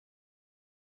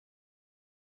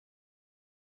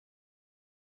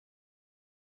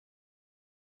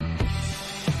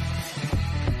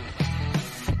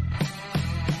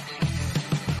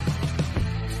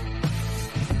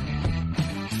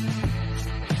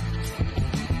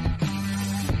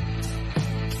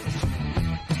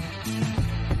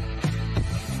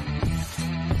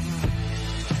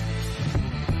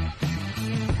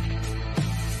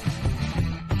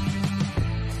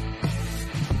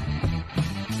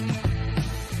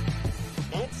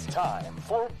time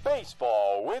for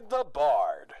Baseball with the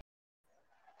Bard.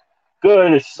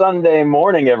 Good Sunday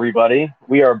morning, everybody.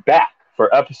 We are back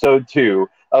for episode 2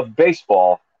 of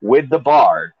Baseball with the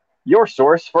Bard, your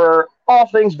source for all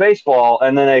things baseball,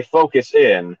 and then a focus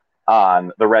in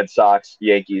on the Red Sox,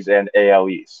 Yankees, and AL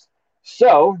East.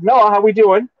 So, Noah, how we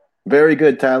doing? Very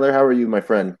good, Tyler. How are you, my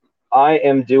friend? I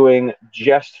am doing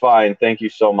just fine. Thank you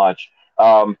so much.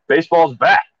 Baseball's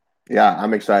back. Yeah,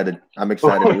 I'm excited. It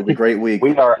was a great week.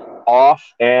 We are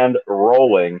off and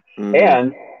rolling.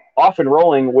 And off and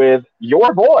rolling with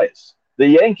your boys. The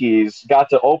Yankees got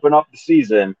to open up the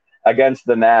season against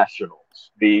the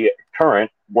Nationals, the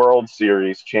current World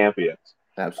Series champions.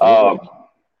 Absolutely.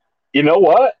 You know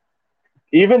what?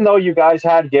 Even though you guys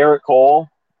had Garrett Cole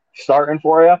starting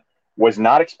for you, was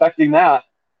not expecting that.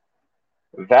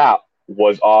 That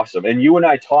was awesome. And you and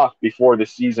I talked before the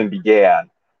season began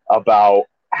about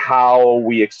how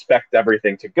we expect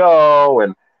everything to go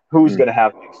and who's going to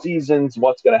have big seasons,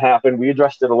 what's going to happen. We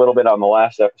addressed it a little bit on the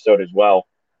last episode as well,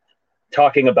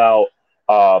 talking about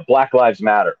Black Lives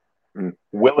Matter.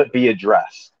 Will it be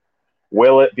addressed?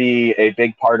 Will it be a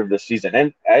big part of the season?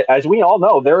 And as we all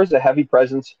know, there is a heavy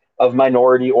presence of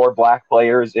minority or black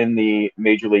players in the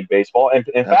Major League Baseball. And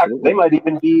in fact, they might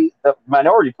even be the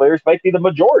minority players might be the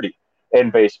majority in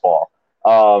baseball.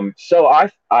 So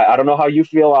I don't know how you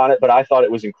feel on it, but I thought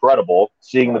it was incredible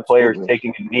seeing the players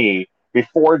taking a knee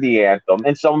before the anthem,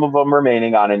 and some of them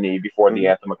remaining on a knee before the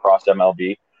anthem across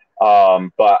MLB.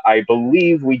 But I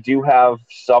believe we do have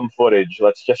some footage.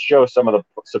 Let's just show some of the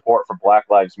support for Black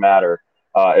Lives Matter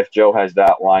if Joe has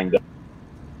that lined up.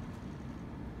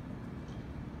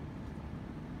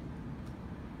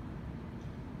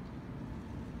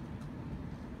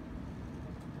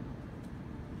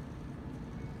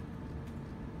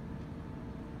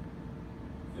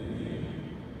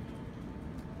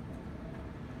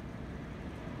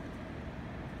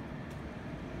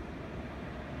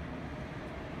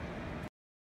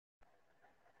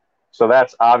 So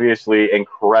that's obviously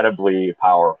incredibly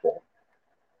powerful.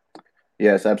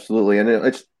 Yes, absolutely. And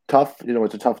it's tough.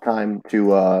 It's a tough time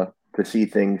to see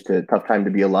things, tough time to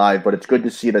be alive. But it's good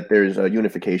to see that there's a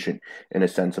unification in a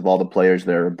sense of all the players.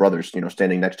 They're brothers,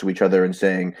 standing next to each other and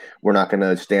saying, we're not going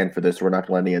to stand for this. We're not going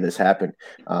to let any of this happen.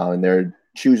 And they're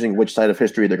choosing which side of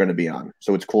history they're going to be on.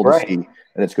 So it's cool to see.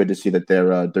 And it's good to see that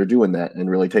they're doing that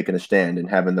and really taking a stand and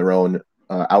having their own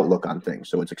outlook on things.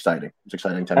 So it's exciting. It's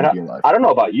exciting time to be alive. I don't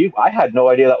know about you. I had no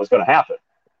idea that was going to happen.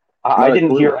 I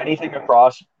didn't hear anything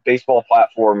across baseball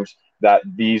platforms that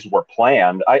these were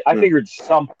planned. I figured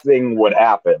something would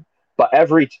happen, but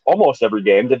almost every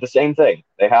game did the same thing.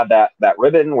 They had that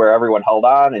ribbon where everyone held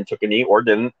on and took a knee or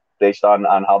didn't based on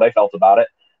how they felt about it.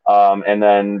 And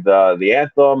then the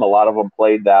anthem, a lot of them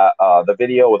played the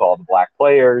video with all the black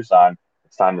players on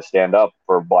it's time to stand up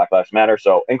for Black Lives Matter.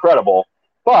 So incredible.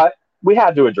 But we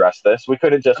had to address this. We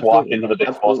couldn't just walk into the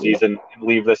baseball season and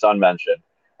leave this unmentioned.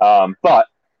 But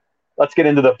let's get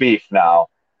into the beef now.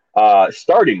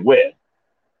 Starting with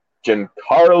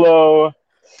Giancarlo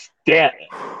Stanton.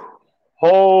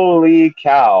 Holy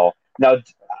cow. Now,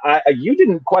 you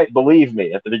didn't quite believe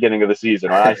me at the beginning of the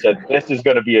season when I said this is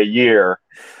going to be a year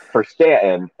for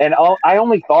Stanton. And I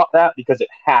only thought that because it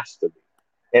has to be.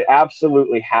 It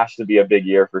absolutely has to be a big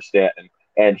year for Stanton.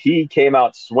 And he came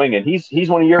out swinging. He's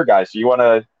one of your guys. So you want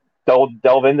to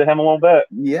delve into him a little bit?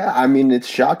 Yeah, I mean, it's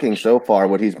shocking so far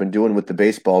what he's been doing with the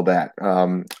baseball bat.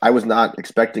 I was not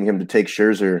expecting him to take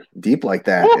Scherzer deep like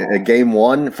that. Game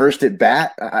 1, first at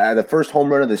bat, the first home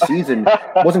run of the season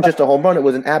wasn't just a home run; it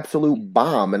was an absolute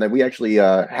bomb. And we actually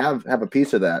have a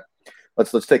piece of that.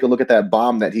 Let's take a look at that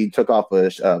bomb that he took off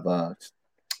of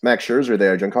Max Scherzer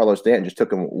there. Giancarlo Stanton just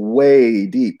took him way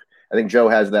deep. I think Joe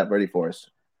has that ready for us.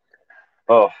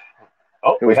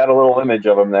 We had a little image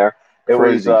of him there. It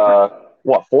crazy. Was,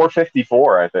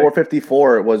 454, I think.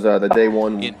 454, it was the day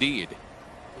one. Indeed.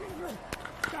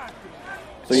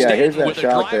 So, yeah, here's that with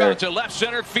shot a drive there. Out to left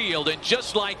center field, and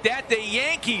just like that, the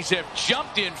Yankees have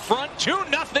jumped in front,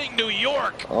 2-0 New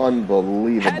York.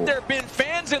 Unbelievable. Had there been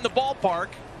fans in the ballpark,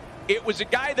 it was a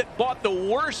guy that bought the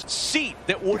worst seat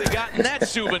that would have gotten that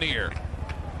souvenir.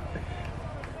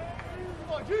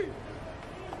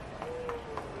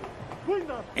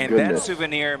 And Goodness. that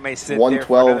souvenir may sit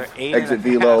 112 there for another exit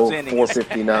velo,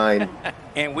 459.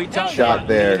 And we talk shot about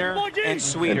there leaner and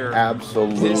sweeter. An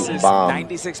absolute this is bomb.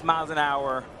 96 miles an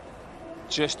hour.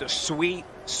 Just a sweet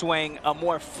swing, a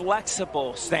more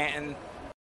flexible Stanton.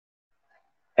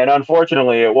 And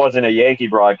unfortunately, it wasn't a Yankee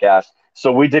broadcast,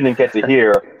 so we didn't get to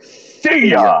hear, see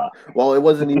ya! Well, it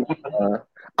wasn't even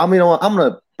I'm going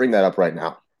to bring that up right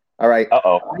now. All right?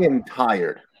 Uh-oh. I am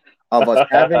tired of us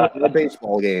having the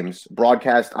baseball games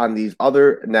broadcast on these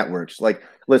other networks. Like,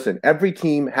 listen, every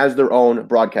team has their own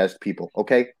broadcast people,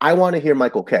 okay? I want to hear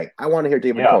Michael Kay. I want to hear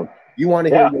David Cohn. You want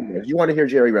to hear yours. You want to hear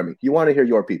Jerry Remy. You want to hear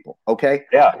your people, okay?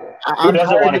 Yeah. Who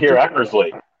doesn't want to hear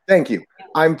Eckersley? Thank you.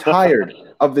 I'm tired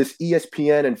of this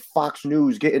ESPN and Fox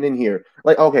News getting in here.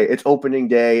 Like, okay, it's opening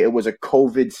day. It was a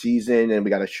COVID season, and we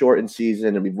got a shortened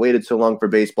season, and we've waited so long for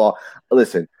baseball.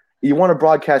 Listen, you want to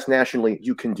broadcast nationally,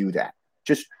 you can do that.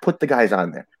 Just put the guys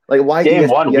on there. Like, why Game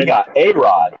ESPN? 1, we got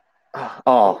A-Rod.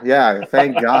 Oh, yeah,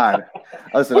 thank God.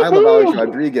 Listen, I love Alex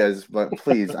Rodriguez, but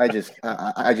please, I just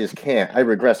can't. I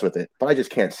regress with it, but I just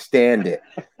can't stand it.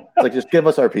 Like, just give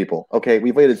us our people, okay?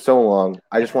 We've waited so long.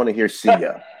 I just want to hear "See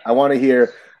Ya." I want to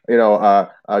hear,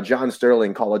 John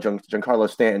Sterling call a Giancarlo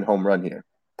Stanton home run here.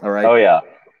 All right. Oh yeah.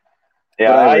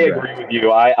 Yeah, I agree with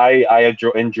you. I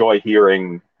enjoy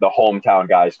hearing the hometown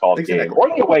guys call the game or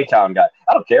the away town guy.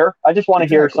 I don't care. I just want to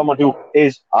hear someone who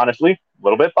is honestly a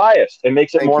little bit biased and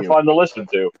makes it more fun to listen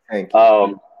to. Thank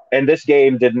you. And this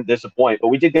game didn't disappoint, but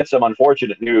we did get some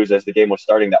unfortunate news as the game was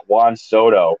starting that Juan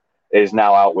Soto is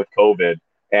now out with COVID.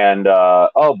 And,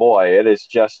 oh, boy, it is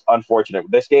just unfortunate.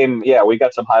 This game, yeah, we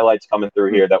got some highlights coming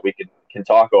through here that we can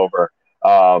talk over.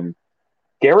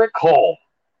 Garrett Cole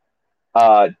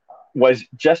was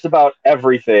just about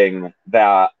everything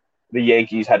that the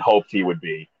Yankees had hoped he would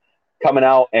be. Coming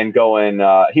out and going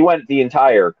he went the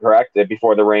entire, correct,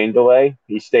 before the rain delay.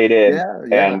 He stayed in.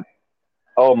 And,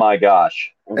 oh, my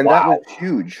gosh. And that was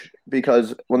huge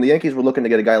because when the Yankees were looking to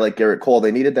get a guy like Garrett Cole,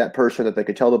 they needed that person that they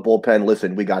could tell the bullpen,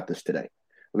 listen, we got this today.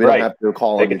 We don't have to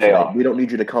call on you today. We don't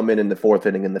need you to come in the fourth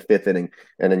inning, in the fifth inning,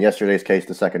 and in yesterday's case,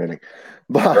 the second inning.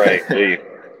 But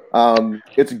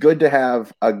it's good to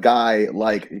have a guy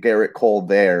like Garrett Cole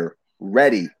there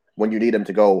ready when you need him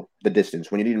to go the distance,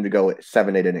 when you need him to go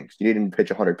 7-8 innings. You need him to pitch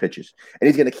 100 pitches, and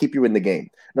he's going to keep you in the game.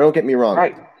 Now, don't get me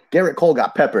wrong. Garrett Cole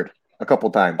got peppered a couple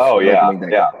times. Oh, yeah.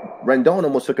 Rendon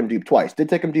almost took him deep twice. Did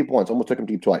take him deep once, almost took him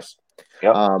deep twice.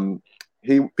 Yep.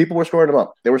 People were scoring him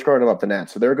up. They were scoring him up, the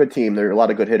Nats. So they're a good team. They're a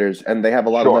lot of good hitters, and they have a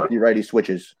lot of lefty-righty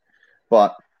switches.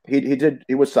 But he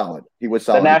was solid. He was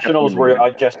solid. The Nationals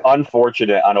were just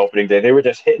unfortunate on opening day. They were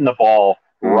just hitting the ball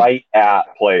right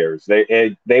at players.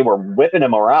 They were whipping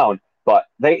him around, but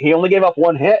he only gave up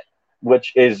one hit,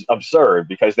 which is absurd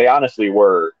because they honestly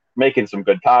were making some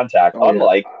good contact.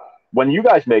 Unlike when you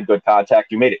guys made good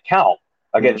contact, you made it count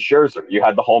against Scherzer. You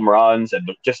had the home runs and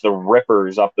just the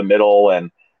rippers up the middle,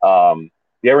 and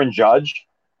Aaron Judge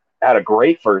had a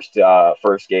great first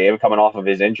game coming off of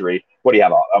his injury. What do you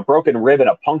have? A broken rib and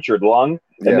a punctured lung,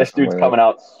 and this dude's coming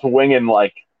out swinging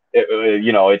like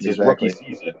it's his rookie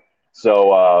season.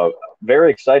 So very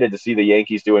excited to see the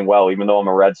Yankees doing well. Even though I'm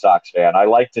a Red Sox fan, I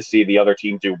like to see the other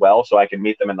team do well so I can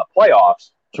meet them in the playoffs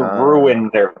to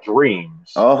ruin their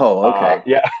dreams. Oh, okay.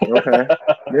 Yeah.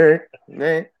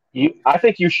 Okay. I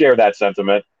think you share that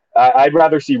sentiment. I'd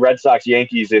rather see Red Sox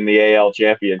Yankees in the AL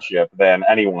Championship than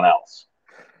anyone else.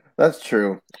 That's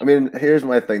true. I mean, here's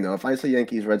my thing, though. If I say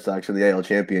Yankees Red Sox in the AL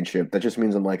Championship, that just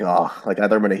means I'm like,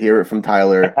 either I'm going to hear it from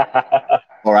Tyler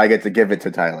or I get to give it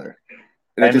to Tyler.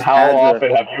 And how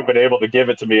often have you been able to give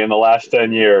it to me in the last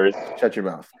 10 years? Shut your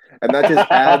mouth. And that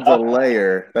just adds a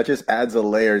layer. That just adds a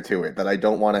layer to it that I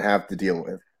don't want to have to deal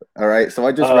with. All right. So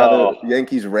I just rather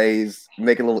Yankees Rays,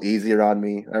 make it a little easier on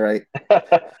me. All right.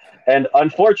 And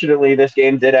unfortunately, this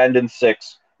game did end in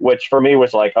 6, which for me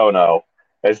was like, oh no,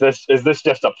 is this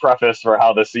just a preface for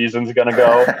how the season's gonna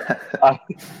go?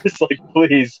 It's like,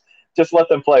 please, just let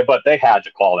them play. But they had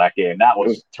to call that game. That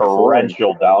was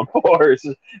torrential downpours.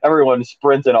 Everyone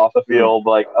sprinting off the field,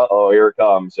 like, uh-oh, here it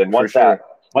comes. And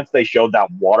once they showed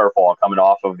that waterfall coming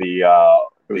off of the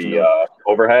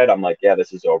overhead, I'm like, yeah,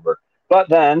 this is over. But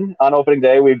then on opening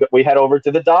day, we head over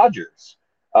to the Dodgers.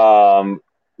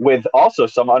 With also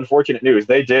some unfortunate news.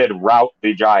 They did rout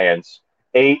the Giants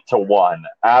 8-1.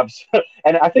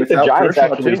 And I think the Giants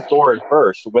actually scored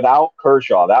first without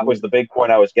Kershaw. That was the big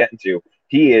point I was getting to.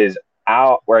 He is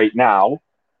out right now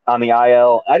on the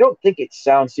IL. I don't think it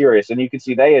sounds serious. And you can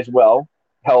see they as well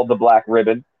held the black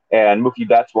ribbon. And Mookie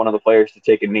Betts, one of the players to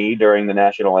take a knee during the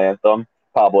national anthem.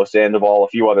 Pablo Sandoval, a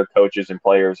few other coaches and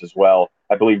players as well.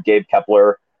 I believe Gabe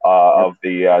Kepler of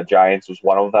the Giants was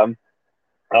one of them.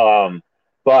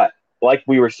 But like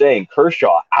we were saying,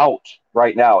 Kershaw out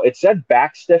right now. It said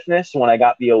back stiffness when I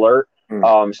got the alert.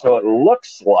 So it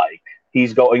looks like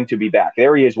he's going to be back.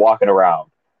 There he is walking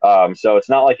around. So it's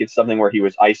not like it's something where he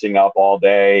was icing up all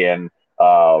day and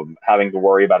having to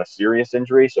worry about a serious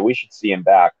injury. So we should see him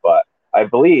back. But I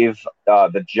believe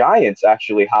the Giants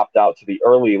actually hopped out to the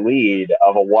early lead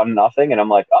of a 1-0. And I'm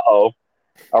like, uh-oh,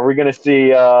 Are we going to see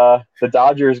the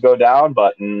Dodgers go down?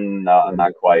 But no,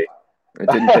 not quite. It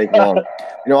didn't take long.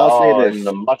 I'll say this. And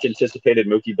the much anticipated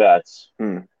Mookie Betts.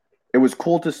 It was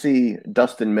cool to see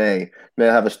Dustin May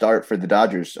have a start for the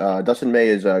Dodgers. Dustin May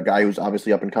is a guy who's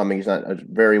obviously up and coming. He's not a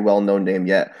very well-known name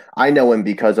yet. I know him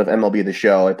because of MLB The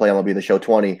Show. I play MLB The Show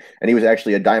 20, and he was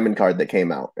actually a diamond card that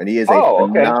came out. And he is a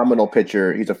phenomenal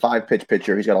pitcher. He's a 5-pitch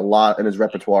pitcher. He's got a lot in his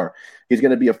repertoire. He's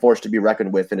going to be a force to be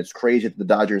reckoned with, and it's crazy that the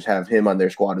Dodgers have him on their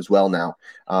squad as well now,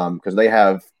 because they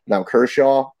have now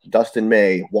Kershaw, Dustin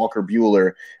May, Walker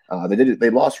Buehler. They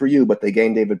lost Ryu, but they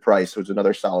gained David Price, who's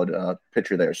another solid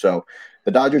pitcher there. So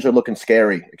the Dodgers are looking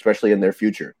scary, especially in their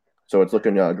future. So it's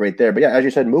looking great there. But yeah, as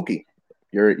you said, Mookie,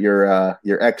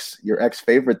 your ex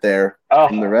favorite there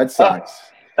from the Red Sox.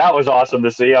 That was awesome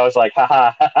to see. I was like, ha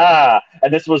ha ha ha.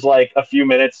 And this was like a few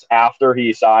minutes after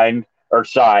he signed.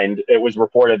 It was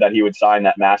reported that he would sign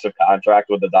that massive contract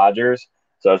with the Dodgers.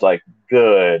 So I was like,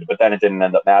 good. But then it didn't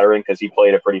end up mattering because he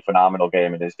played a pretty phenomenal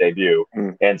game in his debut.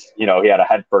 And, he had a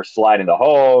head-first slide into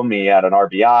home. He had an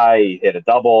RBI. He hit a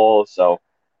double. So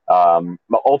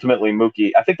ultimately,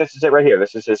 Mookie, I think this is it right here.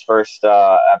 This is his first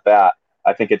at-bat.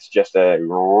 I think it's just a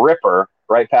ripper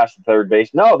right past the third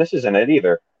base. No, this isn't it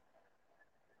either.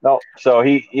 No. So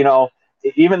he,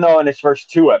 even though in his first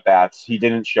 2 at-bats, he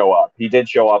didn't show up. He did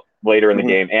show up later in the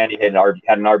game, and he had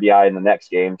an RBI in the next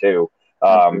game, too.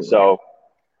 So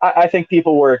I think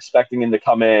people were expecting him to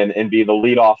come in and be the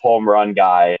leadoff home run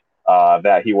guy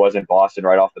that he was in Boston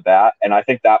right off the bat. And I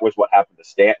think that was what happened to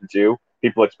Stanton, too.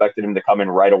 People expected him to come in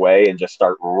right away and just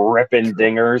start ripping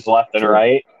dingers left and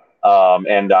right.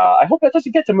 And I hope that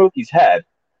doesn't get to Mookie's head.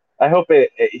 I hope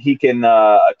he can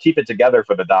keep it together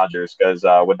for the Dodgers because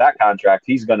with that contract,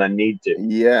 he's going to need to.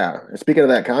 Yeah. Speaking of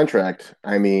that contract,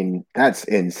 I mean, that's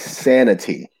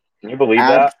insanity. Can you believe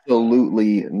that?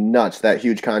 Absolutely nuts, that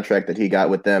huge contract that he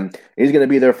got with them. He's going to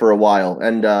be there for a while.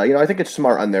 And, I think it's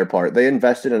smart on their part. They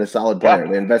invested in a solid player.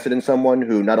 They invested in someone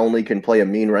who not only can play a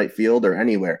mean right field or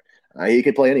anywhere. He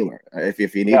could play anywhere.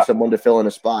 If he needs someone to fill in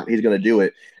a spot, he's going to do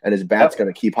it. And his bat's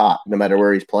going to keep hot no matter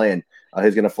where he's playing.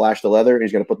 He's going to flash the leather.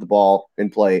 He's going to put the ball in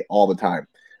play all the time.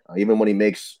 Even when he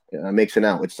makes an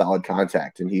out, it's solid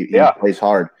contact. And he plays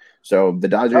hard. So the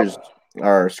Dodgers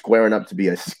are squaring up to be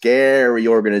a scary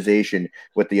organization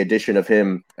with the addition of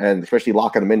him and especially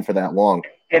locking him in for that long.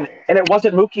 And it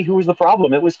wasn't Mookie who was the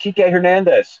problem. It was Kike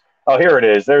Hernandez. Oh, here it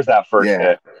is. There's that first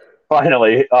hit.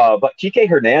 Finally. But Kike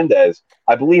Hernandez,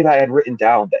 I believe I had written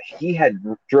down that he had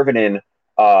driven in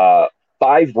 5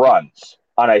 runs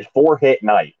on a 4-hit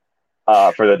night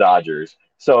for the Dodgers.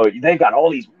 So they got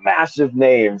all these massive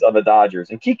names on the Dodgers.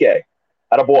 And Kike,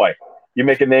 attaboy. You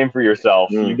make a name for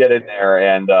yourself. You get in there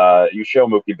and you show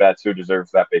Mookie Betts who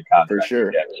deserves that big contract. For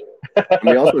sure. And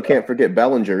we also can't forget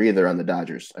Bellinger either on the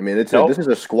Dodgers. I mean, this is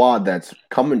a squad that's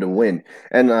coming to win.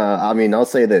 And I'll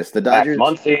say this: the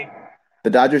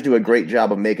Dodgers do a great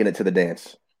job of making it to the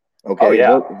dance. Okay,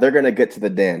 they're going to get to the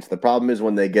dance. The problem is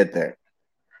when they get there.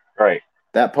 Right.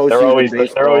 That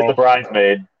postseason they're always the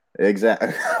bridesmaid.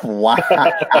 Exactly. Wow.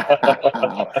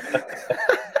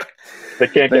 They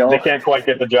can't quite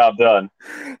get the job done.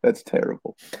 That's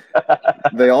terrible.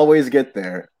 They always get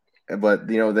there, but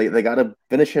they got to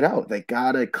finish it out. They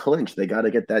got to clinch. They got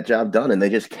to get that job done, and they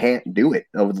just can't do it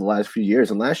over the last few years.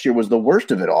 And last year was the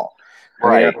worst of it all.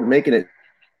 Right, after making it.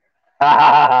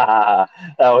 That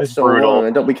was so brutal. Long.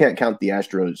 And we can't count the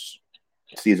Astros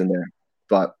season there,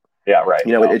 but right.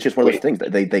 It's just one of those things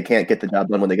that they can't get the job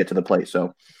done when they get to the plate.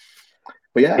 So,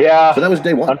 but so that was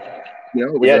day one.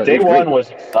 Day one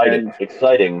was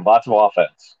exciting. Lots of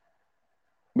offense.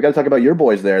 We got to talk about your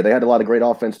boys there. They had a lot of great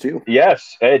offense too.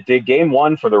 Yes, it did. Game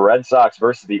 1 for the Red Sox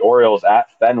versus the Orioles at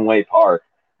Fenway Park.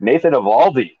 Nathan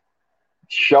Eovaldi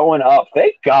showing up.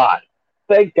 Thank God.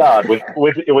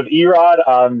 With Erod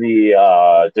on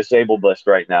the disabled list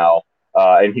right now,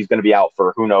 and he's going to be out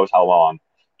for who knows how long.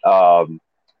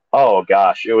 Oh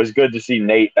gosh, it was good to see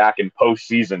Nate back in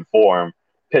postseason form,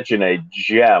 pitching a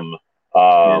gem.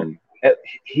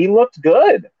 He looked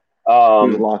good. He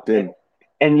was locked in.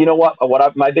 And you know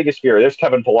what? My biggest fear. There's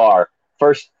Kevin Pillar.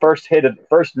 First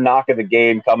knock of the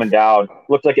game coming down.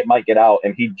 Looked like it might get out,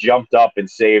 and he jumped up and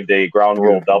saved a ground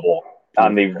rule double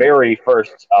on the very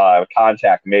first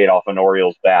contact made off an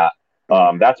Orioles bat.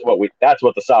 That's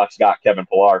what the Sox got Kevin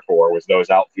Pillar for, was those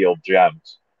outfield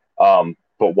gems. But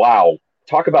wow,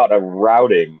 talk about a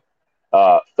routing.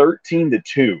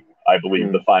 13-2. I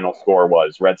believe the final score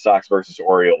was Red Sox versus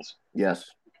Orioles.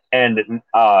 Yes. And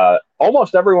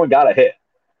almost everyone got a hit.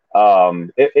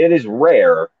 It is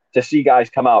rare to see guys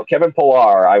come out. Kevin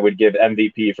Pillar, I would give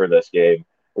MVP for this game,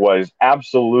 was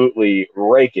absolutely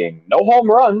raking. No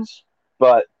home runs,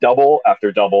 but double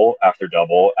after double after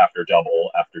double after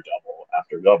double after double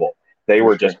after double. They For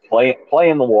were sure. just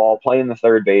playing the wall, playing the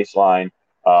third baseline,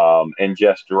 and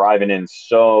just driving in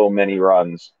so many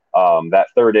runs. That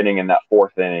third inning and that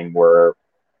fourth inning were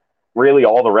really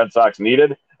all the Red Sox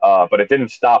needed, but it didn't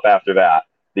stop after that.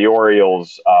 The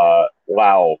Orioles,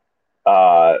 wow,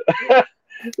 uh,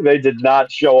 they did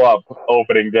not show up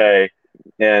opening day.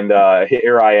 And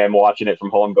here I am watching it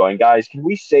from home going, guys, can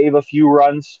we save a few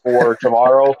runs for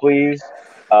tomorrow, please?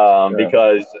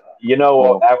 Because,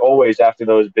 always after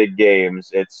those big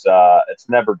games, it's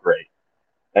never great.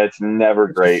 It's never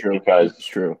great because It's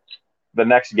true. the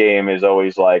next game is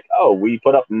always like, oh, we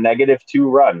put up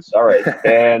 -2 runs. All right,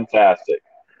 fantastic.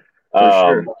 For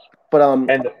sure. But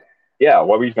and yeah,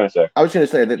 what were you going to say? I was going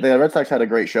to say that the Red Sox had a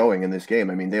great showing in this game.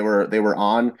 I mean, they were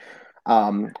on.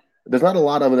 There's not a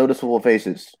lot of noticeable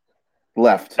faces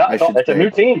left. It's a new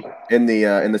team in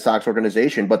the Sox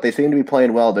organization, but they seem to be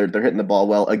playing well. They're hitting the ball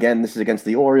well. Again, this is against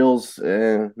the Orioles.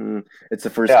 It's the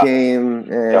first game.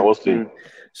 We'll see.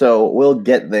 So we'll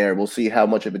get there. We'll see how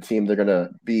much of a team they're going to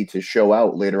be to show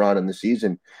out later on in the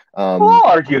season. I'll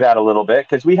argue that a little bit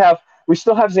because we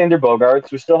still have Xander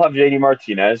Bogaerts, we still have JD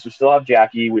Martinez, we still have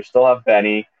Jackie, we still have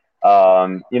Benny.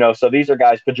 So these are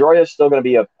guys. Pedroia is still going to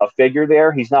be a figure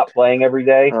there. He's not playing every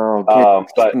day,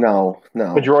 but no.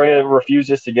 Pedroia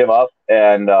refuses to give up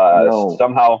and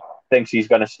somehow thinks he's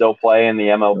going to still play in the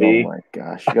MLB. Oh my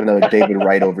gosh, you got another David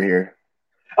Wright over here.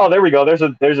 Oh, there we go. There's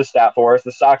a stat for us.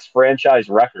 The Sox franchise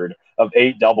record of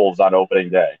 8 doubles on opening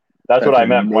day. That's what I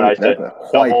meant when I said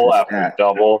double after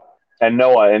double. And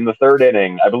Noah, in the third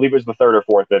inning, I believe it was the third or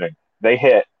fourth inning, they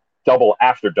hit double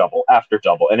after double after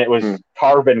double, and it was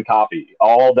carbon copy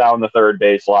all down the third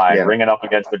base line, ringing up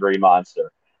against the Green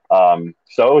Monster.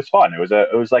 So it was fun. It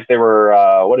was like they were.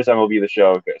 What is MLB The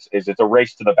Show? It's a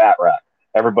race to the bat rack.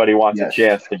 Everybody wants a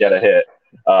chance to get a hit,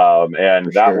 and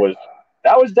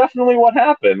that was definitely what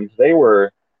happened. They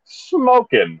were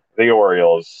smoking the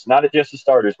Orioles, not just the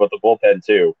starters, but the bullpen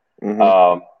too.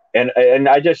 And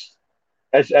I just,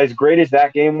 as great as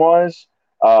that game was,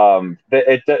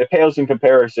 it pales in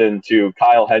comparison to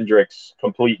Kyle Hendricks'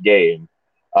 complete game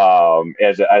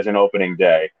as an opening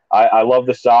day. I love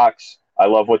the Sox. I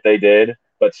love what they did,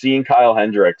 but seeing Kyle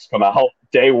Hendricks come out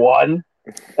day one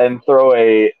and throw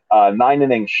a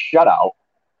 9-inning shutout,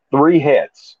 3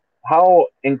 hits. How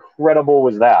incredible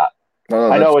was that?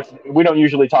 I know we don't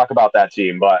usually talk about that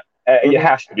team, but it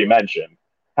has to be mentioned.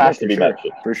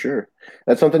 Mentioned. For sure.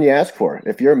 That's something you ask for.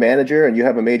 If you're a manager and you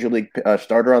have a major league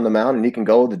starter on the mound and he can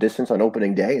go the distance on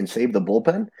opening day and save the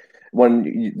bullpen,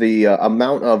 when the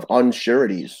amount of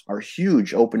unsureties are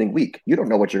huge opening week, you don't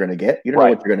know what you're going to get. You don't know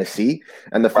what you're going to see.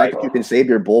 And the fact that you can save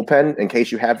your bullpen in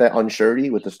case you have that unsurety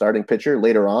with the starting pitcher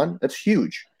later on, that's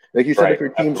huge. Like you said, if your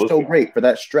team's so great for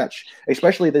that stretch,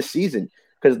 especially this season,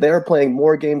 because they're playing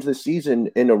more games this season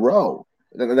in a row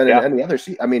than in any other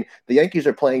season. I mean, the Yankees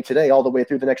are playing today all the way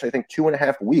through the next, I think,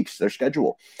 2.5 weeks, their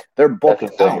schedule. They're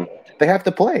booked out. They have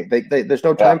to play. There's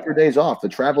no time for days off. The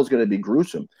travel is going to be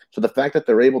gruesome. So the fact that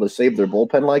they're able to save their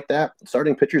bullpen like that,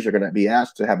 starting pitchers are going to be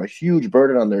asked to have a huge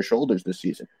burden on their shoulders this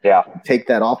season. Yeah. Take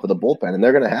that off of the bullpen, and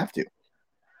they're going to have to.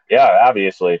 Yeah,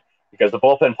 obviously, because the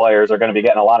bullpen players are going to be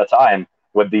getting a lot of time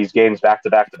with these games back to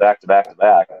back to back to back to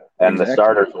back. And the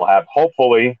starters will have,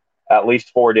 hopefully, at least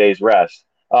 4 days rest.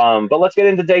 But let's get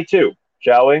into day 2,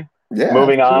 shall we? Yeah.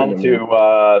 Moving on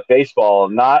to baseball.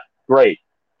 Not great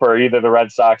for either the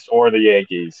Red Sox or the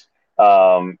Yankees.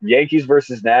 Yankees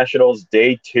versus Nationals,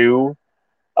 day 2.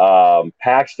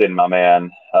 Paxton, my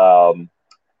man,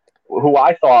 who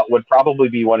I thought would probably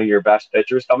be one of your best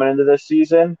pitchers coming into this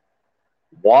season.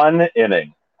 1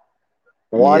 inning.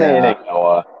 One inning,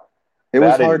 Noah. It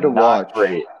was hard to watch.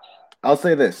 Great. I'll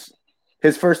say this.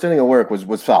 His first inning of work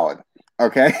was solid.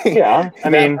 Okay? Yeah. I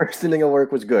mean, first inning of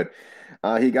work was good.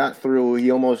 He got through.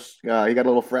 He almost he got a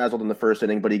little frazzled in the first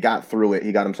inning, but he got through it.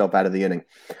 He got himself out of the inning.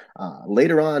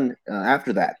 Later on,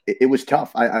 after that, it was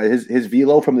tough. His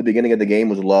velo from the beginning of the game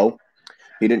was low.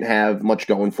 He didn't have much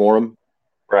going for him.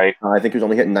 Right. I think he was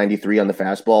only hitting 93 on the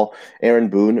fastball. Aaron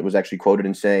Boone was actually quoted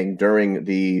in saying during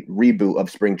the reboot of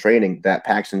spring training that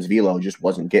Paxton's velo just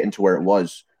wasn't getting to where it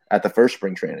was at the first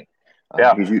spring training.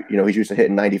 He's used to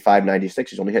hitting 95,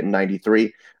 96. He's only hitting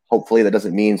 93. Hopefully that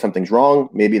doesn't mean something's wrong.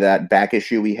 Maybe that back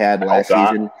issue he had last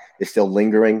season is still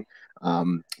lingering.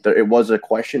 It was a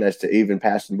question as to even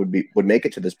Paxton would make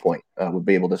it to this point, would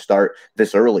be able to start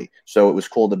this early. So it was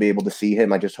cool to be able to see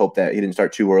him. I just hope that he didn't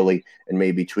start too early and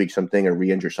maybe tweak something or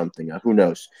re-injure something. Who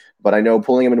knows? But I know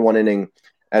pulling him in 1 inning,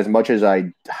 as much as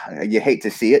you hate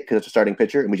to see it because it's a starting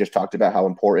pitcher, and we just talked about how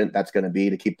important that's going to be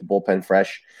to keep the bullpen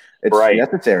fresh. It's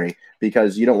necessary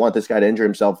because you don't want this guy to injure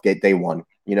himself day one.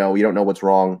 You don't know what's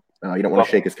wrong. You don't want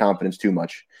to shake his confidence too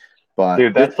much. But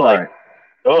dude, that's like,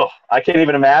 I can't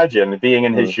even imagine being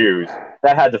in his shoes.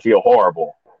 That had to feel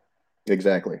horrible.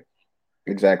 Exactly.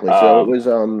 So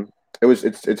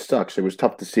it sucks. It was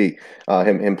tough to see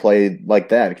him play like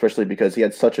that, especially because he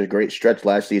had such a great stretch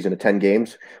last season of 10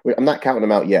 games. I'm not counting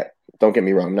him out yet. Don't get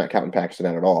me wrong. I'm not counting Paxton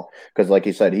out at all because, like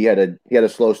he said, he had a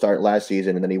slow start last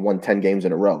season and then he won 10 games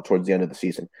in a row towards the end of the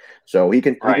season. So he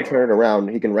can turn it around.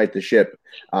 He can right the ship.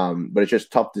 But it's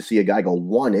just tough to see a guy go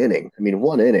one inning. I mean,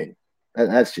 one inning.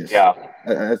 That's just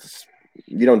that's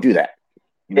you don't do that.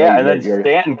 And then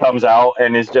Stanton comes out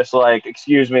and is just like,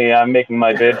 "Excuse me, I'm making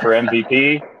my bid for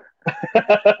MVP."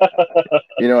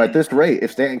 At this rate,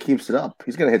 if Stanton keeps it up,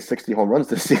 he's going to hit 60 home runs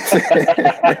this season.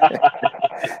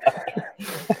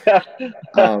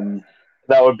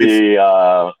 That would be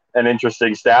an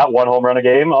interesting stat. 1 home run a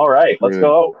game. All right, let's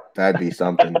go. That'd be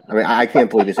something. I mean, I can't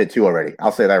believe he's hit 2 already.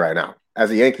 I'll say that right now.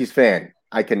 As a Yankees fan,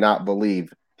 I cannot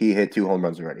believe he hit 2 home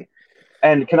runs already.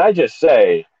 And can I just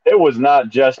say, it was not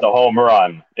just a home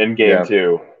run in Game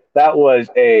 2. That was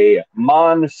a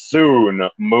monsoon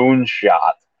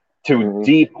moonshot to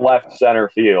deep left center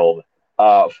field,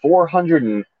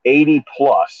 480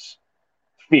 plus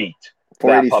feet.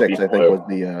 486, I think, was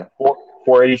the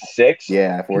 486.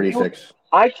 Yeah, 486.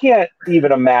 I can't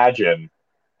even imagine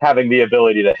having the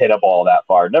ability to hit a ball that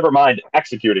far. Never mind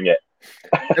executing it.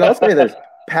 And I'll say this: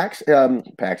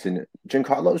 Paxton,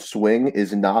 Giancarlo's swing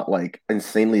is not like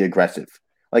insanely aggressive.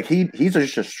 Like he's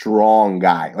just a strong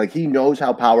guy. Like he knows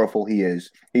how powerful he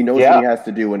is. He knows what he has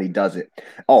to do when he does it.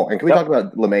 Oh, and can we talk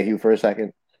about LeMahieu for a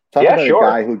second? Talk about a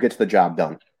guy who gets the job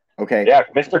done. Okay. Yeah,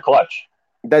 Mr. Clutch.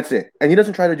 That's it. And he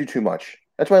doesn't try to do too much.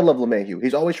 That's why I love LeMahieu.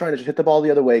 He's always trying to just hit the ball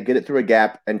the other way, get it through a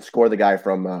gap, and score the guy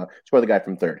from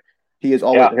third. He is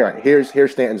always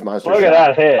here's Stanton's monster. Look at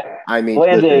that hit. I mean,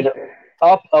 landed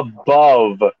up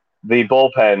above the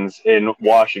bullpens in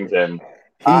Washington.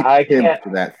 I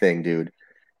pimped that thing, dude.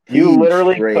 You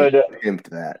literally could pimped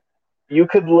that. You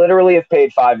could literally have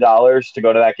paid $5 to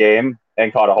go to that game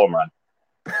and caught a home run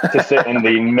to sit in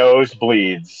the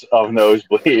nosebleeds of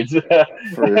nosebleeds.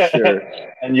 For sure.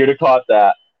 And you'd have caught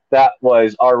that. That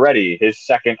was already his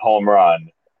second home run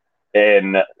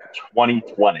in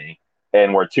 2020,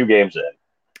 and we're 2 games in.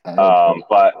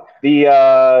 But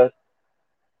the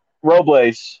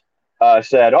Robles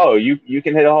said, "Oh, you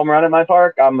can hit a home run at my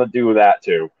park? I'm gonna do that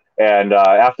too." And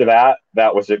after that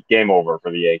was a game over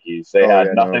for the Yankees. They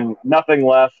had nothing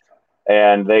left,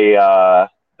 and the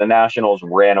Nationals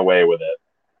ran away with it.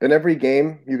 In every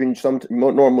game, you can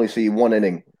normally see 1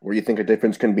 inning where you think a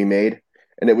difference can be made,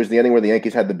 and it was the inning where the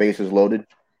Yankees had the bases loaded.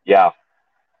 Yeah.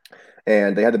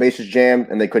 And they had the bases jammed,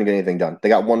 and they couldn't get anything done. They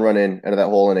got 1 run in out of that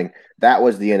whole inning. That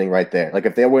was the inning right there. Like,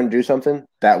 if they were going to do something,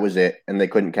 that was it, and they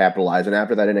couldn't capitalize. And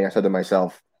after that inning, I said to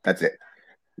myself, that's it.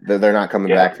 They're not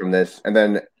coming back from this. And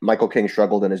then Michael King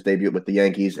struggled in his debut with the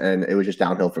Yankees, and it was just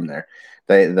downhill from there.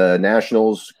 The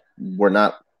Nationals were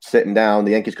not sitting down.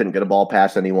 The Yankees couldn't get a ball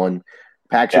past anyone.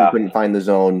 Paxton couldn't find the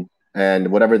zone,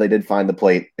 and whatever they did find the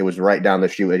plate, it was right down the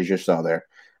chute, as you just saw there.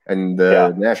 And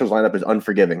the Nationals lineup is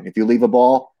unforgiving. If you leave a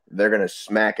ball, they're going to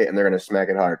smack it, and they're going to smack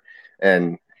it hard.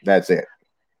 And that's it.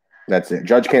 That's it.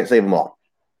 Judge can't save them all.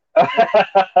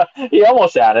 He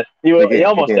almost had it. He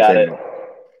almost had it.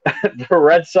 The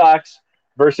Red Sox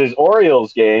versus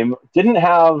Orioles game didn't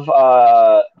have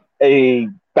a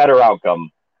better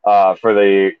outcome for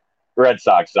the Red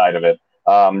Sox side of it.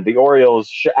 The Orioles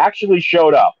actually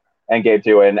showed up in Game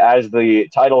 2, and as the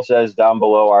title says down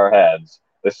below our heads,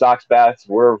 the Sox bats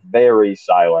were very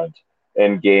silent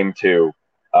in Game 2.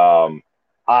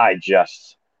 I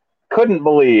just couldn't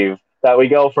believe that we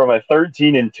go from a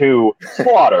 13-2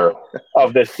 slaughter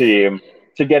of this team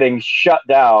to getting shut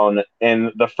down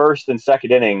in the first and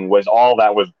second inning was all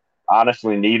that was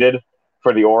honestly needed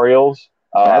for the Orioles.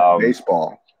 That's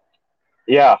baseball.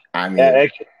 Yeah. I mean,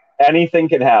 anything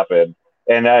can happen.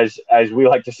 And as we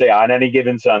like to say, on any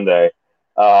given Sunday,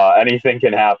 anything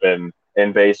can happen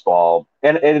in baseball.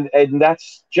 And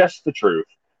that's just the truth.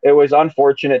 It was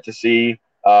unfortunate to see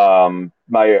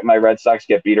my Red Sox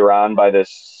get beat around by this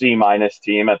C-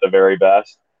 team at the very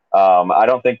best. I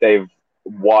don't think they've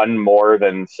won more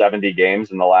than 70 games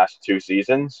in the last 2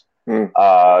 seasons,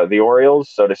 the Orioles.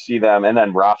 So to see them, and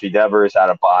then Rafi Devers had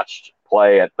a botched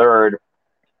play at third.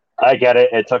 I get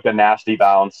it. It took a nasty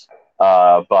bounce.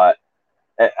 But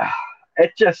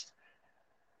it just,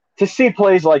 to see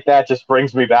plays like that just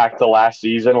brings me back to last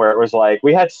season where it was like,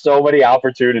 we had so many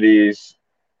opportunities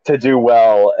to do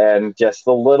well, and just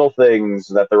the little things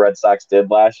that the Red Sox did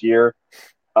last year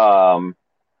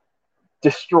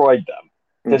destroyed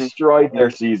them, destroyed their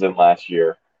season last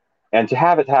year. And to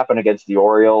have it happen against the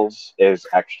Orioles is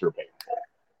extra painful.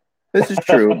 This is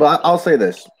true, but I'll say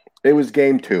this. It was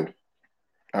game 2.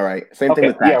 All right. Same thing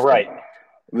with that. Yeah, right.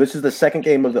 This is the second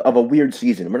game of a weird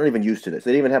season. We're not even used to this.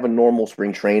 They didn't even have a normal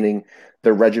spring training.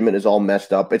 Their regimen is all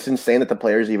messed up. It's insane that the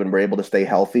players even were able to stay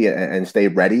healthy and stay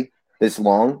ready this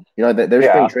long. You know, their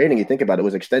spring training, you think about it,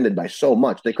 was extended by so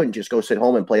much. They couldn't just go sit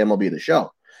home and play MLB The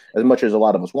Show as much as a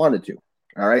lot of us wanted to.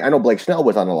 All right. I know Blake Snell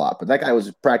was on a lot, but that guy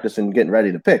was practicing getting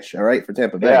ready to pitch, all right, for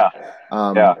Tampa Bay.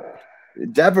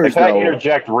 Devers, Can I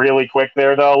interject really quick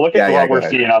there, though? Look at what we're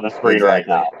seeing on the screen right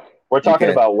now. We're talking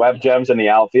about Web Gems in the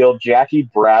outfield. Jackie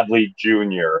Bradley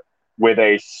Jr. with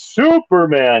a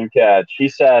Superman catch. He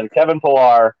said, Kevin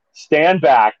Pillar, stand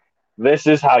back. This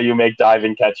is how you make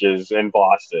diving catches in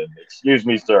Boston. Excuse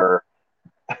me, sir.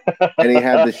 And he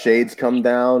had the shades come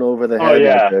down over the head. Oh,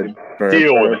 yeah.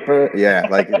 Deal with it. Yeah,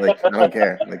 like I don't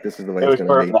care. Like, this is the way it's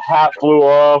going to be. The hat flew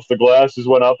off. The glasses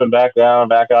went up and back down,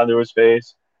 back onto his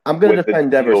face. I'm going to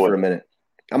defend Devers for a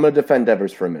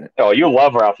minute. Oh, you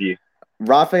love Ralphie.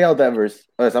 Rafael Devers.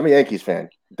 Listen, I'm a Yankees fan.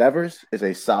 Devers is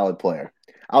a solid player.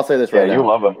 I'll say this right now. You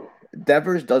love him.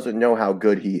 Devers doesn't know how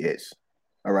good he is.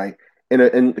 All right.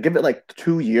 And give it like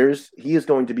 2 years, he is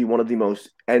going to be one of the most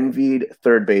envied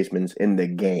third basemen in the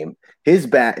game. His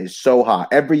bat is so hot.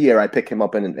 Every year I pick him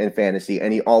up in fantasy,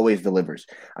 and he always delivers.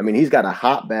 I mean, he's got a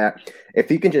hot bat. If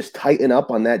he can just tighten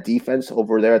up on that defense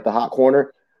over there at the hot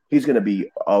corner, he's going to be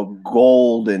a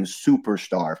golden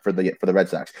superstar for the Red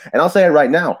Sox. And I'll say it right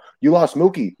now. You lost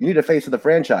Mookie. You need a face of the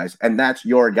franchise, and that's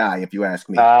your guy, if you ask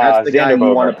me. That's the guy you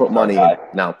want to put money in.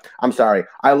 No, I'm sorry.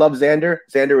 I love Xander.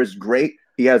 Xander is great.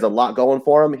 He has a lot going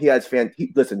for him.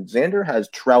 Listen, Xander has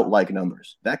Trout-like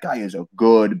numbers. That guy is a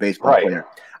good baseball player.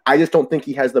 I just don't think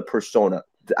he has the persona.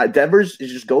 Devers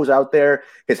just goes out there.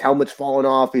 His helmet's falling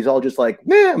off. He's all just like,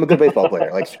 man, I'm a good baseball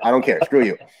player. Like, I don't care. Screw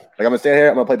you. Like, I'm going to stand here.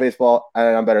 I'm going to play baseball,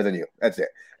 and I'm better than you. That's it.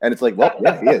 And it's like, well,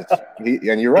 yeah, he is.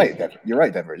 And you're right. You're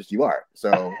right, Devers. You are.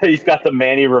 So he's got the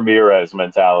Manny Ramirez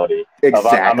mentality.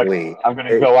 Exactly. I'm going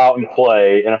to go out and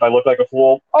play, and if I look like a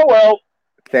fool, oh, well.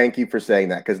 Thank you for saying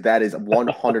that, because that is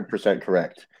 100%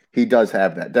 correct. He does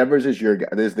have that. Devers is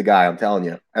the guy, I'm telling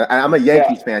you. I'm a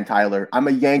Yankees fan, Tyler. I'm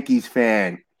a Yankees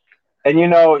fan. And,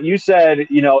 you said,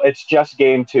 it's just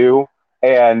game 2.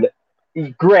 And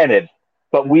granted,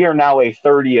 but we are now a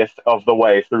 30th of the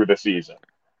way through the season.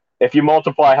 If you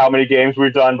multiply how many games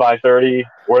we've done by 30,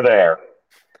 we're there.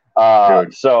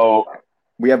 So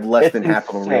we have less than half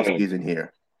of a real season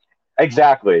here.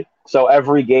 Exactly. So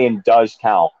every game does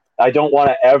count. I don't want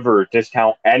to ever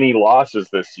discount any losses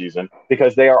this season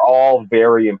because they are all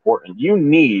very important. You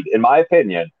need, in my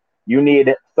opinion,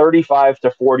 35 to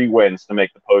 40 wins to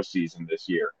make the postseason this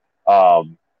year.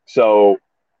 So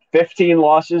 15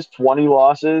 losses, 20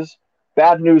 losses,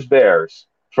 bad news bears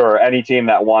for any team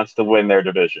that wants to win their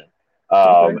division.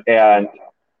 And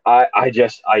I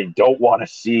don't want to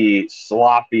see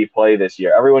sloppy play this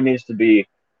year. Everyone needs to be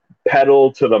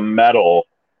pedal to the metal.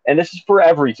 And this is for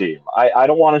every team. I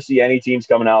don't want to see any teams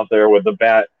coming out there with the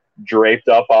bat draped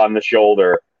up on the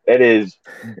shoulder. It is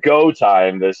go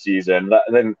time this season.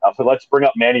 Then let's bring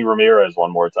up Manny Ramirez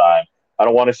one more time. I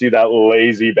don't want to see that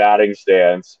lazy batting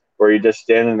stance where you're just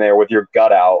standing there with your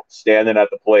gut out, standing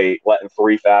at the plate, letting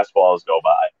 3 fastballs go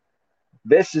by.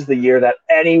 This is the year that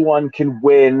anyone can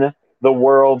win the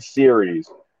World Series.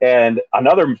 And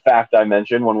another fact I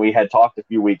mentioned when we had talked a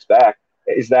few weeks back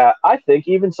is that I think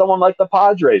even someone like the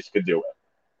Padres could do it.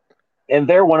 And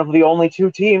they're one of the only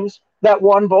 2 teams that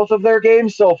won both of their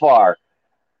games so far.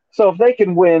 So if they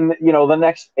can win, the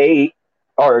next 8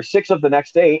 or 6 of the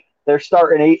next 8, they're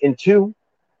starting 8-2,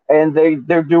 and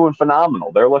they're doing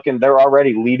phenomenal. They're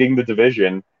already leading the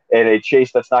division in a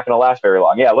chase that's not going to last very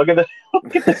long. Yeah, look at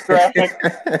this graphic.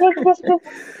 Look at this.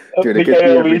 Dude, it gets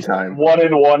me every time.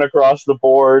 1-1 across the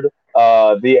board.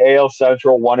 The AL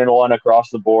Central 1-1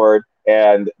 across the board.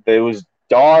 And those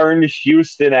darn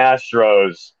Houston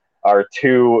Astros are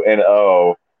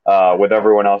 2-0, with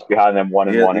everyone else behind them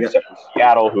 1-1, except for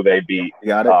Seattle, who they beat in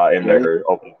their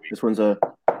opening week. This one's it's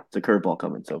a curveball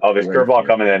coming. So there's curveball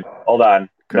coming in. Hold on,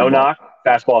 no knock,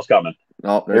 fastball's coming.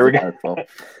 Oh, here we go.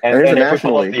 And there's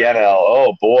National League. The NL.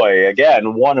 Oh boy, again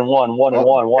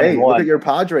 1-1. Hey, look at your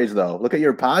Padres though. Look at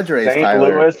your Padres. St.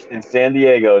 Louis and San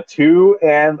Diego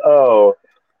 2-0.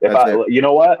 You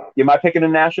know what? Am I picking a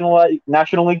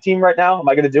National League team right now? Am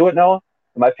I going to do it, Noah?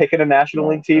 Am I picking a National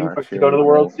League team to go to the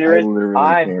World Series?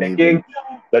 I'm picking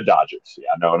The Dodgers. Yeah,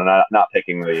 no, not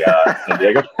picking the San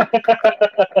Diego.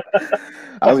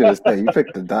 I was going to say you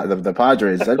picked the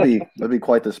Padres. That'd be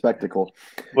quite the spectacle.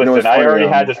 Listen, I already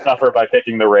had to suffer by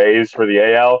picking the Rays for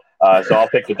the AL, so I'll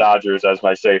pick the Dodgers as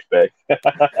my safe pick.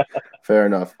 Fair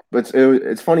enough. But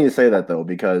it's funny you say that, though,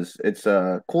 because it's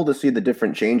cool to see the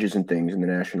different changes and things in the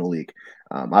National League.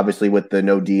 Obviously, with the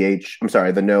no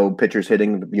pitchers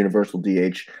hitting, the universal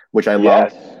DH, which I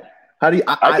love. How do you?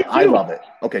 I love it.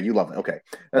 Okay, you love it. Okay,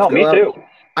 me too.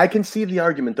 I can see the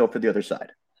argument though for the other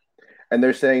side, and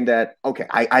they're saying that okay,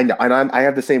 I know, and I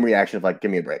have the same reaction of like, give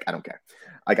me a break. I don't care.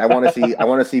 Like I want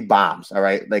to see bombs. All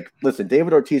right, like listen,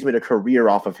 David Ortiz made a career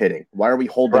off of hitting. Why are we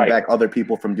holding back other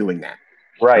people from doing that?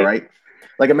 Right. All right.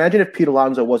 Like imagine if Pete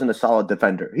Alonso wasn't a solid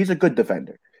defender. He's a good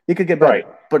defender. He could get better. Right.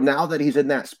 But now that he's in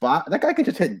that spot, that guy can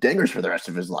just hit dingers for the rest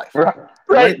of his life.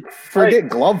 Right. Forget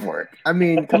glove work. I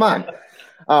mean, come on.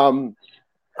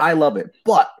 I love it.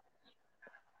 But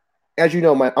as you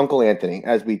know, my Uncle Anthony,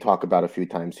 as we talk about a few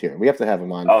times here, we have to have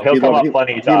him on. Oh, he'll come up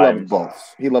plenty of times.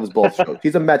 He loves both shows.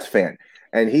 He's a Mets fan.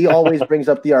 And he always brings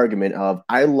up the argument of,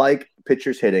 I like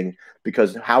pitchers hitting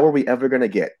because how are we ever going to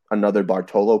get another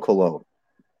Bartolo Colon?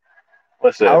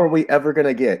 Listen. How are we ever going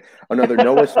to get another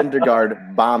Noah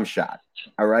Syndergaard bomb shot?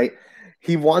 All right?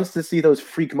 He wants to see those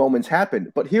freak moments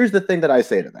happen. But here's the thing that I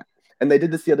say to that. And they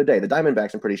did this the other day. The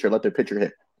Diamondbacks, I'm pretty sure, let their pitcher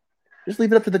hit. Just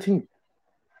leave it up to the team.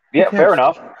 Yeah, fair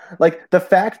enough. Like, the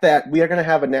fact that we are going to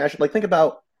have a national – like, think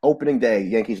about opening day,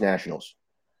 Yankees-Nationals.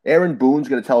 Aaron Boone's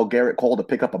going to tell Garrett Cole to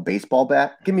pick up a baseball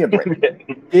bat? Give me a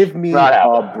break. Give me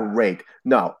a break.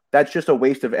 No, that's just a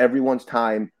waste of everyone's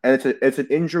time. And it's an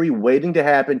injury waiting to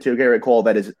happen to Garrett Cole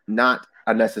that is not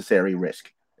a necessary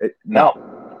risk.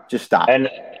 No. Just stop. And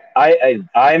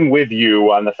I'm with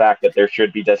you on the fact that there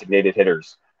should be designated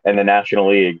hitters in the National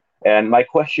League. And my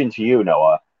question to you,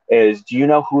 Noah, is do you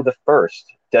know who the first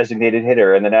designated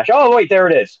hitter in the National – oh, wait, there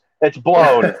it is. It's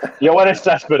blown. Yoenis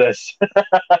Cespedes.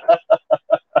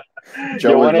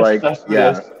 Joe was like,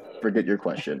 yeah, forget your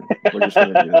question. We're just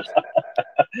going to do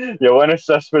this. Yoenis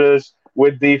Cespedes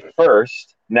with the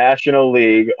first National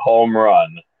League home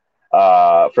run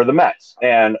for the Mets.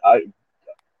 And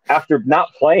after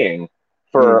not playing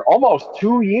for almost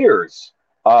 2 years,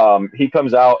 he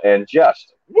comes out and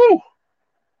just,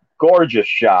 gorgeous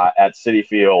shot at Citi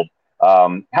Field.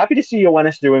 Happy to see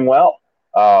Yoenis doing well.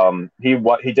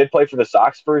 He did play for the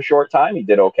Sox for a short time. He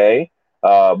did okay.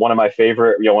 One of my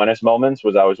favorite Yoenis moments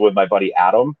was I was with my buddy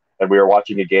Adam, and we were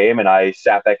watching a game, and I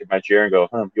sat back in my chair and go,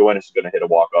 Yoenis is going to hit a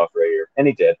walk-off right here. And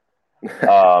he did.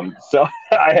 So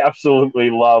I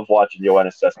absolutely love watching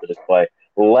Yoenis Cespedes play.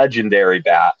 Legendary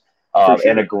bat. Sure.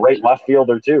 And a great left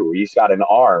fielder, too. He's got an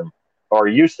arm, or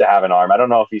used to have an arm. I don't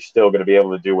know if he's still going to be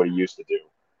able to do what he used to do.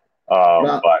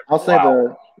 But I'll say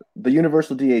the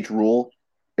universal DH rule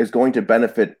is going to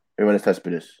benefit Yoenis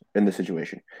Cespedes in this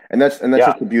situation. And that's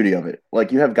just the beauty of it.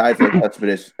 Like, you have guys like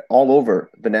Cespedes all over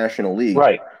the National League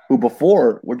who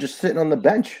before were just sitting on the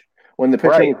bench when the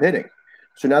pitcher was hitting.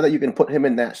 So now that you can put him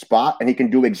in that spot and he can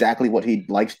do exactly what he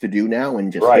likes to do now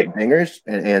and just hit dingers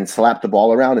and slap the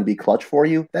ball around and be clutch for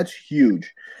you, that's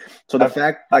huge. So the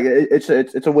fact, like, it's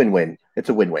a win-win. It's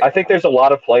a win-win. I think there's a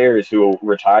lot of players who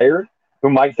retired who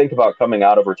might think about coming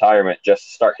out of retirement just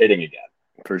to start hitting again.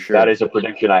 For sure. That is a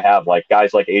prediction I have. Like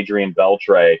guys like Adrian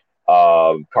Beltre,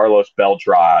 Carlos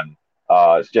Beltran.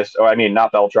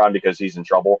 Not Beltran because he's in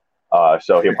trouble.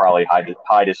 So he'll probably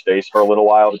hide his face for a little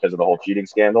while because of the whole cheating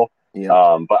scandal.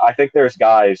 Yeah. But I think there's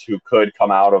guys who could come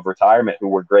out of retirement who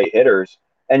were great hitters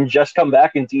and just come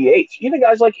back in DH. Even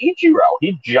guys like Ichiro.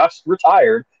 He just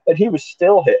retired and he was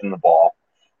still hitting the ball.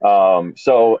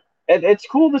 So it's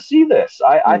cool to see this.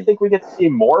 I think we get to see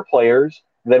more players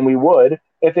than we would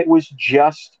if it was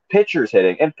just pitchers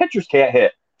hitting, and pitchers can't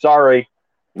hit. Sorry.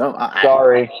 No,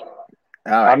 sorry.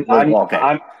 All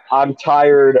right. I'm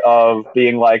tired of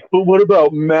being like, but what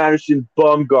about Madison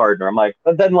Bumgarner? I'm like,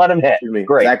 but then let him hit.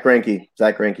 Great. Zach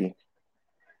Greinke.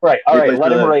 Right. All right.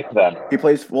 Let him rake then. He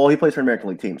plays for an American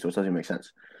League team, so it doesn't make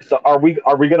sense. So are we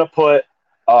gonna put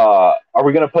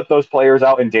those players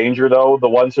out in danger though? The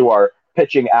ones who are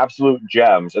pitching absolute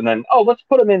gems, and then let's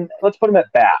put them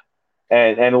at bat.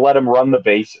 And let him run the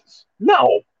bases.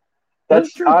 No,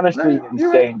 that's honestly insane.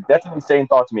 Right. That's an insane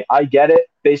thought to me. I get it,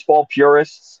 baseball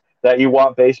purists, that you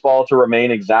want baseball to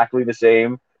remain exactly the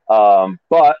same.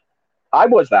 But I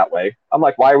was that way. I'm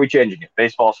like, why are we changing it?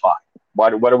 Baseball's fine.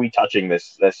 What are we touching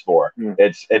this for?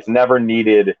 It's never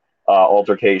needed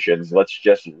altercations. Let's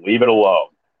just leave it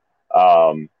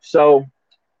alone. So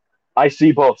I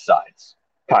see both sides,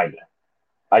 kind of.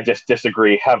 I just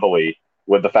disagree heavily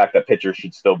with the fact that pitchers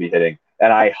should still be hitting.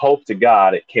 And I hope to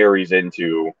God it carries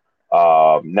into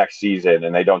next season,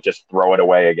 and they don't just throw it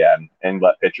away again and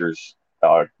let pitchers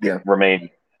remain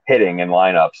hitting in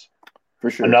lineups. For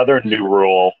sure. Another new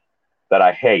rule that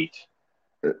I hate.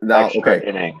 Now, extra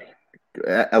inning.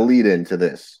 A lead into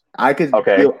this. I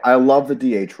love the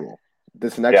DH rule.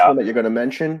 This next one that you're going to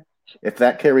mention, if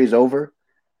that carries over,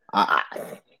 I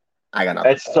got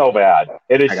nothing. It's so bad.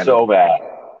 It is so bad.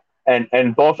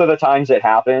 And both of the times it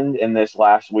happened in this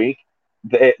last week,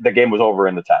 the game was over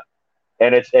in the 10th.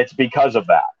 And it's because of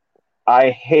that. I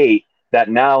hate that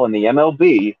now in the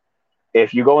MLB,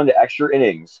 if you go into extra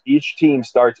innings, each team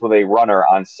starts with a runner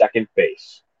on second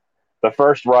base. The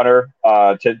first runner,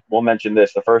 we'll mention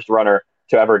this, the first runner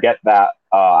to ever get that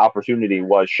opportunity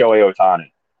was Shohei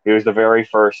Ohtani. He was the very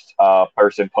first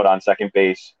person put on second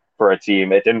base for a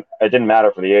team. It didn't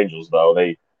matter for the Angels, though.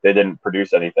 They didn't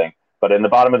produce anything. But in the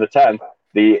bottom of the 10th,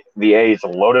 the A's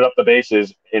loaded up the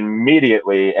bases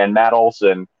immediately, and Matt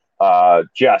Olson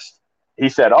he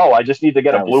said, "Oh, I just need to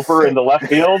get a blooper in the left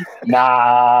field."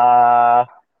 Nah.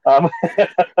 I'm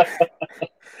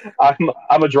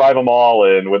gonna drive them all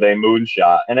in with a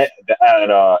moonshot, and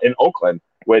in Oakland,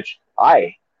 which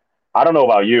I don't know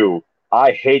about you,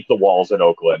 I hate the walls in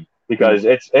Oakland because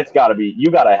it's got to be,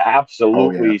 you got to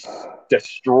absolutely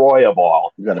destroy a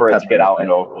ball for it to get out in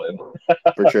Oakland.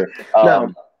 For sure.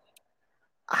 Now,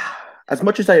 as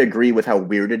much as I agree with how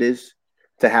weird it is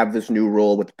to have this new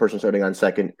rule with the person starting on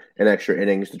second in extra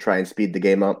innings to try and speed the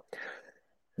game up,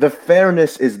 the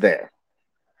fairness is there.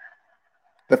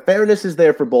 The fairness is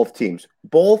there for both teams.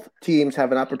 Both teams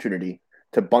have an opportunity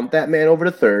to bunt that man over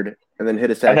to third and then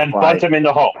hit a sac fly. And then bunt him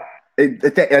into home.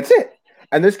 That's it.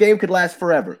 And this game could last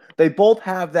forever. They both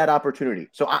have that opportunity.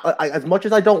 So I, as much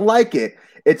as I don't like it,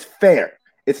 it's fair.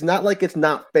 It's not like it's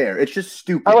not fair. It's just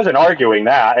stupid. I wasn't arguing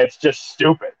that. It's just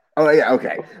stupid. Oh, yeah,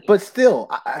 okay. But still,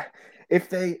 if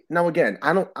they – now, again,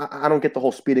 I don't get the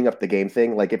whole speeding up the game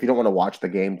thing. Like, if you don't want to watch the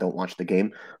game, don't watch the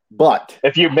game. But –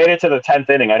 if you made it to the 10th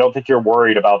inning, I don't think you're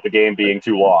worried about the game being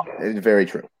too long. It's very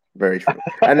true. Very true.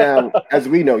 And now, as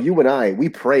we know, you and I, we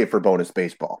pray for bonus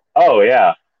baseball. Oh,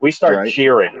 yeah. We start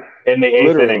cheering in the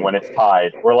 8th inning when it's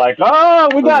tied. We're like,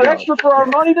 we got extra for our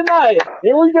money tonight.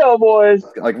 Here we go, boys.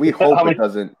 Like, we hope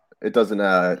the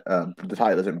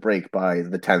tie doesn't break by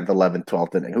the 10th, 11th,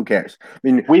 12th inning. Who cares? I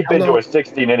mean, we've been to a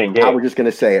 16-inning game. I was just going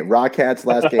to say it. Rockets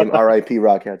last game, RIP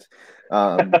Rockets.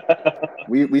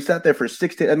 We sat there for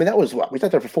 16. I mean, that was what? We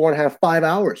sat there for 4.5, 5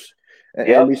 hours.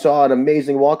 And we saw an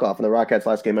amazing walk-off in the Rockets'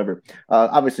 last game ever.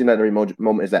 Obviously, not every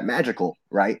moment is that magical,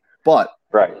 right? But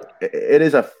it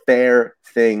is a fair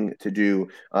thing to do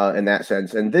in that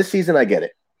sense. And this season, I get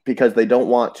it because they don't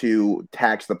want to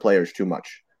tax the players too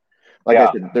much. Like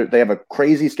I said, they have a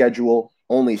crazy schedule,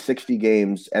 only 60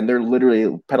 games, and they're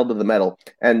literally pedal to the metal.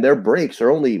 And their breaks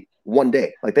are only 1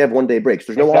 day. Like, they have 1 day breaks.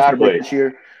 There's no All-Star break this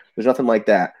year. There's nothing like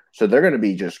that. So they're going to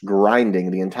be just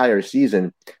grinding the entire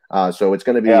season. So it's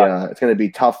going to be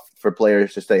tough for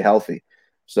players to stay healthy.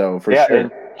 So for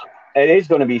sure. It is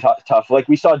going to be tough. Like,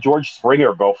 we saw George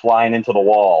Springer go flying into the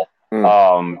wall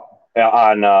on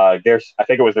I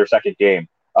think it was their second game.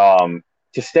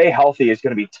 To stay healthy is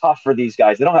going to be tough for these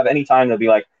guys. They don't have any time to be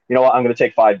like, you know what, I'm going to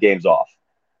take 5 games off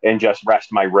and just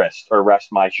rest my wrist or rest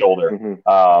my shoulder.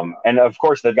 Mm-hmm. And of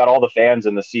course, they've got all the fans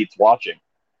in the seats watching.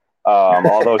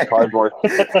 All those cardboard,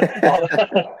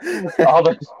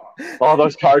 all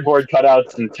those cardboard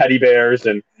cutouts and teddy bears,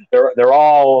 and they're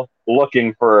all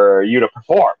looking for you to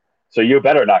perform. So you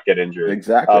better not get injured.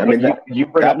 Exactly. I mean, you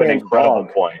bring up an incredible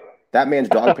point. That man's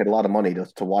dog paid a lot of money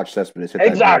to watch Cespedes hit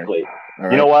exactly.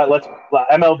 Right. You know what?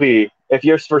 MLB. If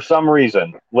you're for some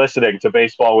reason listening to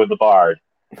Baseball with the Bard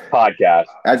podcast,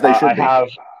 as they should be,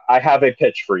 I have a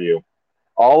pitch for you.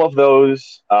 All of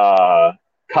those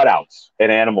cutouts and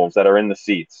animals that are in the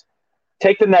seats,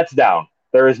 take the nets down.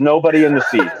 There is nobody in the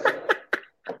seats.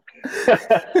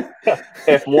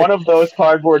 If one of those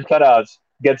cardboard cutouts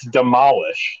gets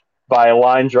demolished by a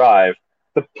line drive,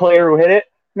 the player who hit it,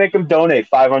 make him donate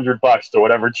 $500 to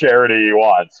whatever charity he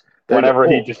wants. Whenever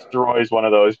he destroys one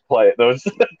of those cutouts.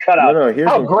 No,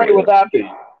 how great would that be?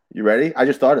 You ready? I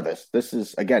just thought of this. This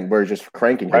is, again, we're just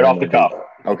cranking right off the cuff.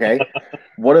 Okay.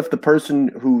 What if the person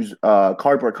whose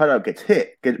cardboard cutout gets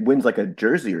hit wins like a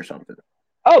jersey or something?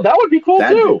 Oh, that would be cool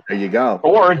too. There you go.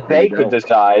 Or they could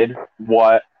decide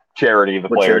what charity the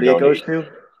player goes to.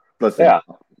 Listen,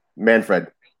 Manfred,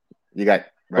 you got.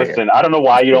 Listen, I don't know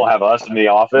why you don't have us in the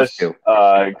office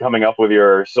coming up with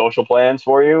your social plans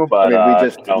for you, but I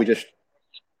mean,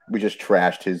 we just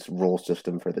trashed his rule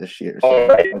system for this year. So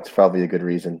that's probably a good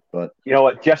reason. But you know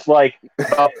what? Just like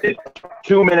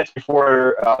 2 minutes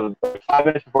before, 5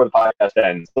 minutes before the podcast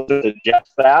ends, let's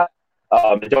suggest that.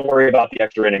 Don't worry about the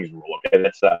extra innings rule.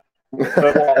 Okay,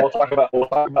 we'll talk about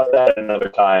that another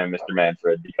time, Mr.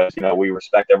 Manfred, because we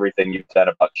respect everything you've said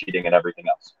about cheating and everything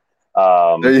else.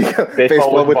 There you go.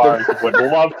 Baseball with Barnes would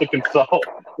love to consult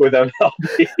with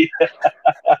MLB.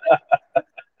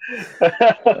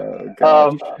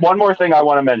 One more thing I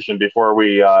want to mention before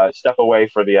we step away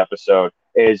for the episode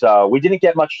is we didn't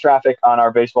get much traffic on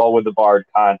our Baseball with the Bard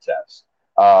contest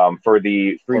for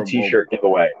the free T-shirt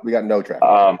giveaway. We got no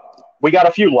traffic. We got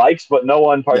a few likes, but no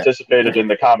one participated in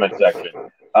the comment section.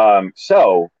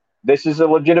 So this is a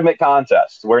legitimate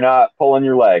contest. We're not pulling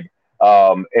your leg.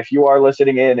 If you are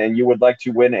listening in and you would like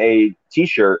to win a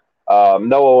T-shirt,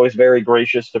 Noah was very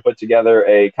gracious to put together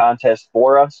a contest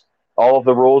for us. All of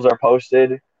the rules are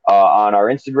posted on our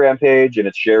Instagram page, and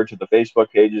it's shared to the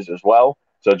Facebook pages as well.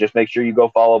 So just make sure you go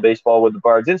follow Baseball with the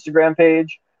Bard's Instagram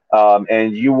page,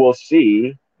 and you will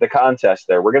see the contest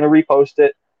there. We're going to repost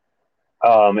it.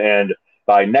 And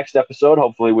by next episode,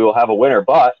 hopefully we will have a winner.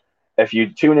 But if you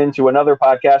tune into another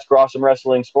podcast, Crossum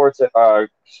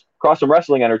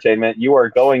Wrestling Entertainment, you are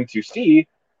going to see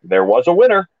there was a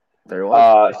winner. There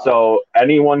was. So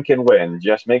anyone can win.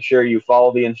 Just make sure you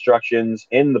follow the instructions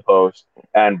in the post,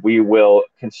 and we will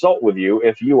consult with you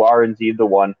if you are indeed the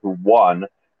one who won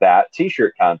that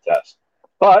T-shirt contest.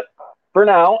 But for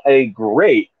now, a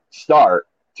great start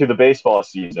to the baseball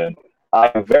season.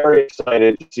 I'm very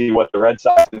excited to see what the Red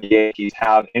Sox and the Yankees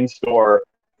have in store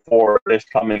for this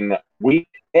coming week,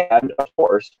 and, of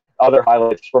course, other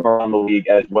highlights from around the league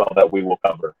as well that we will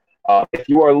cover. If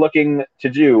you are looking to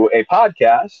do a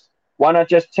podcast, why not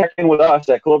just check in with us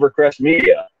at Clovercrest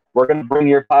Media? We're going to bring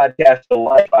your podcast to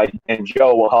life, and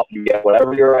Joe will help you get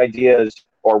whatever your ideas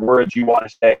or words you want to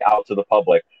say out to the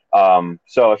public.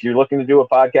 So if you're looking to do a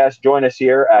podcast, join us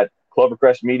here at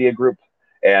Clovercrest Media Group,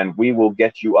 and we will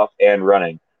get you up and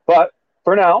running. But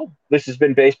for now, this has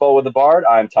been Baseball with the Bard.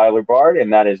 I'm Tyler Bard,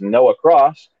 and that is Noah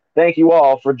Cross. Thank you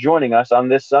all for joining us on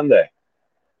this Sunday.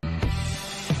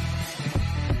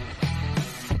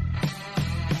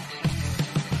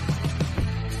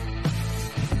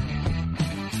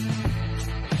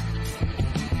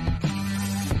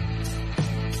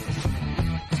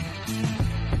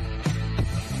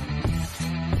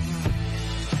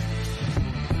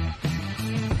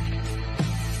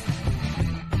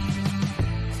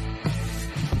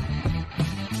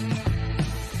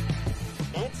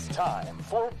 Time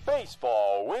for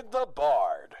Baseball with the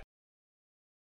Bard.